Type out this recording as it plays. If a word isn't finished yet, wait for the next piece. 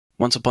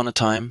Once upon a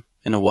time,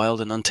 in a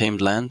wild and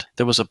untamed land,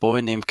 there was a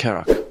boy named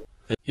Karroch.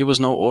 He was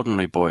no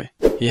ordinary boy.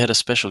 He had a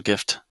special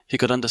gift. He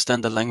could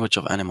understand the language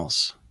of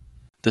animals.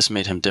 This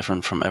made him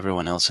different from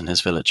everyone else in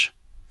his village.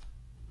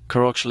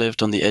 Karroch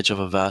lived on the edge of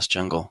a vast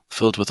jungle,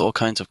 filled with all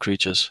kinds of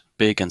creatures,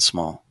 big and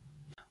small.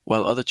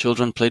 While other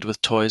children played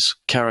with toys,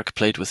 Karroch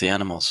played with the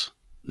animals.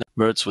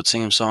 Birds would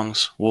sing him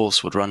songs,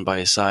 wolves would run by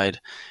his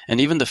side,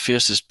 and even the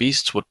fiercest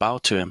beasts would bow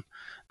to him.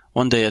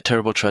 One day a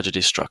terrible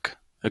tragedy struck.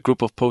 A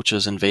group of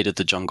poachers invaded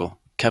the jungle,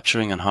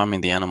 capturing and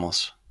harming the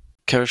animals.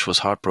 Karroch was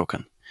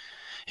heartbroken.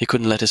 He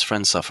couldn't let his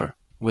friends suffer.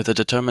 With a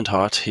determined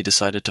heart, he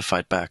decided to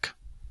fight back.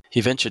 He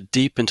ventured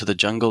deep into the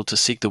jungle to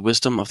seek the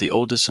wisdom of the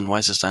oldest and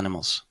wisest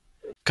animals.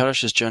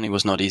 Karroch's journey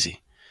was not easy.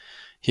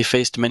 He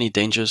faced many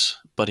dangers,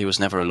 but he was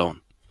never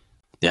alone.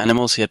 The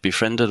animals he had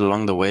befriended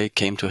along the way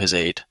came to his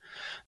aid.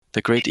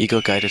 The great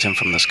eagle guided him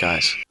from the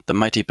skies. The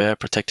mighty bear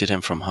protected him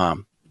from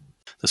harm.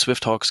 The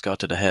swift hawk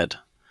scouted ahead.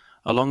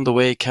 Along the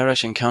way,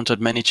 Karroch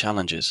encountered many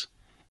challenges.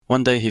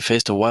 One day he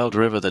faced a wild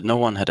river that no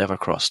one had ever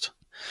crossed.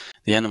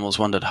 The animals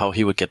wondered how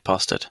he would get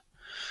past it.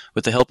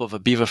 With the help of a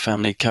beaver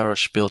family,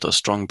 Karroch built a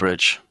strong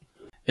bridge.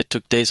 It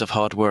took days of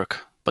hard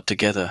work, but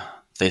together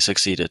they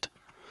succeeded.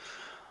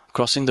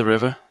 Crossing the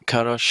river,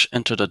 Karroch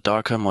entered a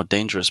darker, more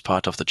dangerous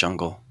part of the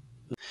jungle.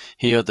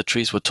 Here the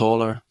trees were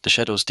taller, the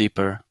shadows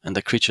deeper, and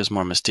the creatures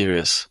more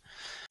mysterious.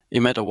 He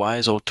met a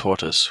wise old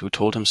tortoise who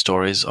told him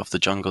stories of the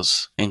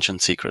jungle's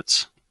ancient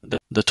secrets.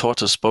 The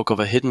tortoise spoke of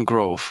a hidden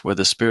grove where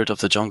the spirit of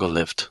the jungle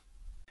lived.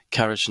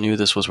 Karroch knew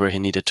this was where he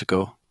needed to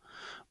go.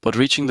 But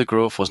reaching the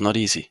grove was not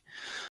easy.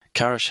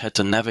 Karroch had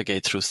to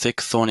navigate through thick,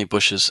 thorny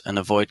bushes and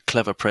avoid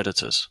clever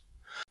predators.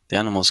 The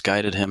animals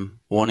guided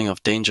him, warning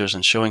of dangers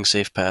and showing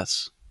safe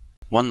paths.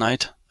 One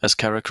night, as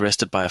Karroch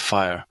rested by a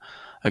fire,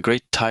 a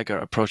great tiger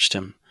approached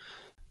him.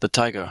 The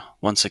tiger,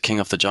 once a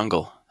king of the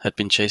jungle, had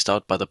been chased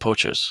out by the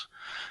poachers.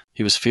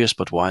 He was fierce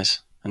but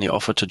wise, and he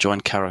offered to join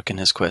Karroch in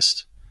his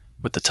quest.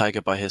 With the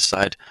tiger by his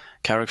side,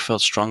 Karroch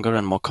felt stronger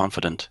and more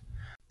confident.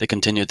 They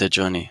continued their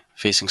journey,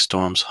 facing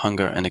storms,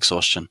 hunger, and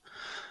exhaustion.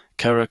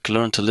 Karroch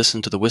learned to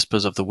listen to the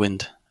whispers of the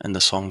wind and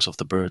the songs of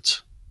the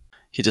birds.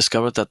 He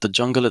discovered that the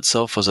jungle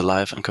itself was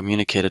alive and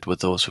communicated with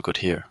those who could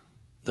hear.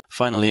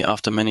 Finally,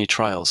 after many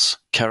trials,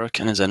 Karroch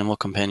and his animal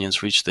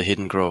companions reached the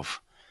hidden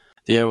grove.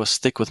 The air was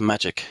thick with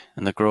magic,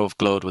 and the grove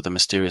glowed with a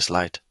mysterious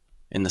light.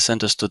 In the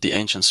center stood the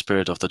ancient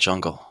spirit of the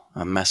jungle,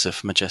 a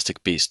massive,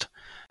 majestic beast.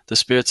 The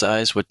spirit's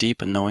eyes were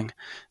deep and knowing,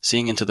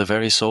 seeing into the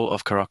very soul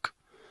of Karroch.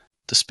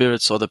 The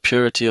spirit saw the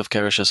purity of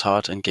Karroch's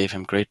heart and gave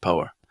him great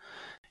power.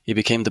 He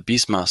became the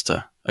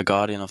Beastmaster, a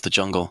guardian of the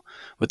jungle,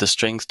 with the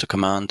strength to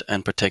command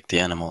and protect the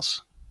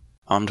animals.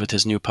 Armed with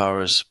his new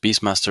powers,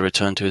 Beastmaster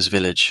returned to his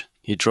village.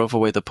 He drove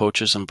away the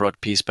poachers and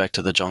brought peace back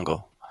to the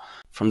jungle.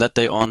 From that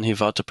day on, he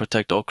vowed to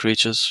protect all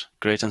creatures,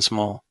 great and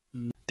small.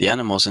 The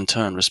animals, in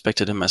turn,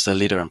 respected him as their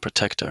leader and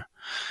protector.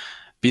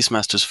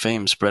 Beastmaster's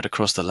fame spread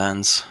across the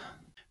lands.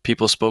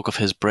 People spoke of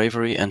his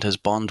bravery and his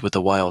bond with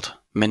the wild.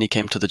 Many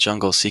came to the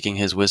jungle seeking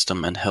his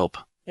wisdom and help.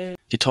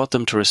 He taught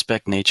them to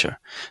respect nature,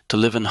 to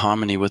live in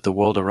harmony with the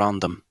world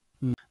around them.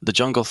 The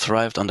jungle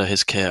thrived under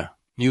his care.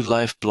 New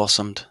life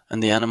blossomed,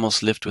 and the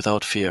animals lived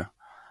without fear.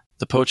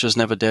 The poachers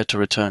never dared to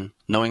return,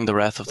 knowing the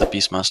wrath of the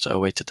Beastmaster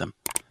awaited them.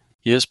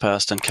 Years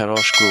passed and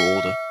Karroch grew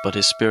older, but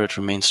his spirit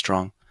remained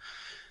strong.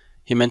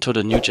 He mentored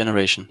a new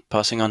generation,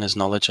 passing on his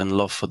knowledge and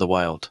love for the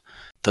wild.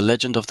 The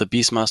legend of the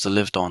Beastmaster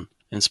lived on,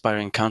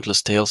 inspiring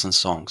countless tales and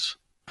songs.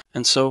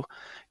 And so,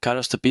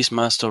 Karroch the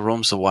Beastmaster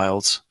roams the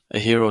wilds, a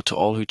hero to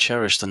all who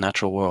cherish the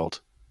natural world.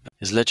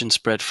 His legend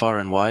spread far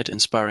and wide,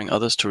 inspiring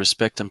others to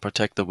respect and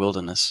protect the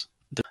wilderness.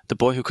 The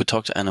boy who could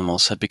talk to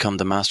animals had become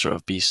the master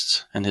of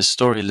beasts, and his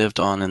story lived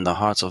on in the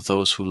hearts of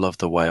those who loved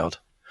the wild.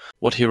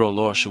 What hero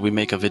lore should we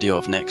make a video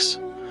of next?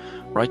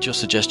 Write your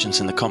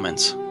suggestions in the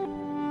comments.